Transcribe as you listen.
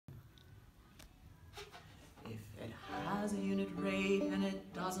has a unit rate and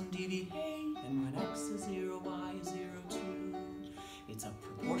it doesn't deviate, and when x is 0, y is 0 too. It's a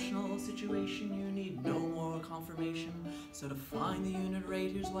proportional situation, you need no more confirmation. So to find the unit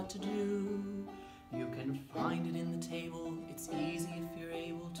rate, here's what to do. You can find it in the table, it's easy if you're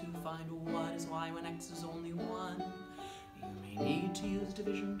able to find what is y when x is only 1. You may need to use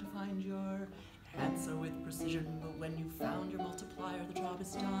division to find your answer with precision, but when you've found your multiplier, the job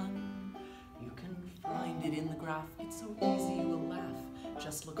is done. You can find it in the graph, it's so easy you will laugh.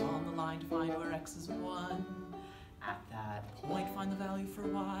 Just look on the line to find where x is 1. At that point, find the value for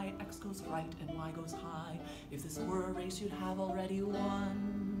y. X goes right and y goes high. If this were a race, you'd have already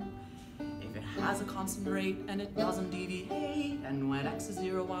won. If it has a constant rate and it doesn't deviate, and when x is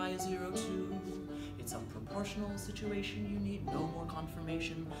 0, y is 0 too. It's a proportional situation, you need no more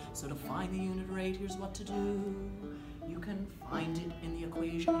confirmation. So to find the unit rate, here's what to do. You can find it in the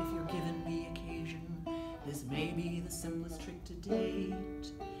equation if you're given the occasion. This may be the simplest trick to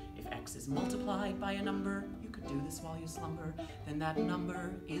date. If x is multiplied by a number, you could do this while you slumber, then that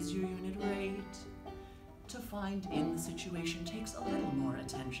number is your unit rate. To find in the situation takes a little more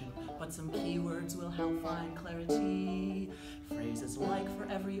attention, but some keywords will help find clarity. Phrases like for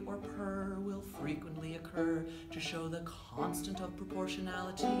every or per will frequently occur to show the constant of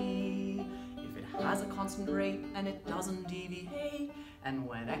proportionality. If it has a constant rate and it doesn't deviate, and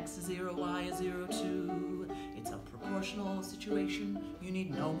when x is 0, y is 0 too. It's a proportional situation, you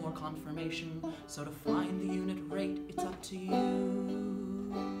need no more confirmation. So to find the unit rate, it's up to you.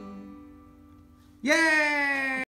 Yay!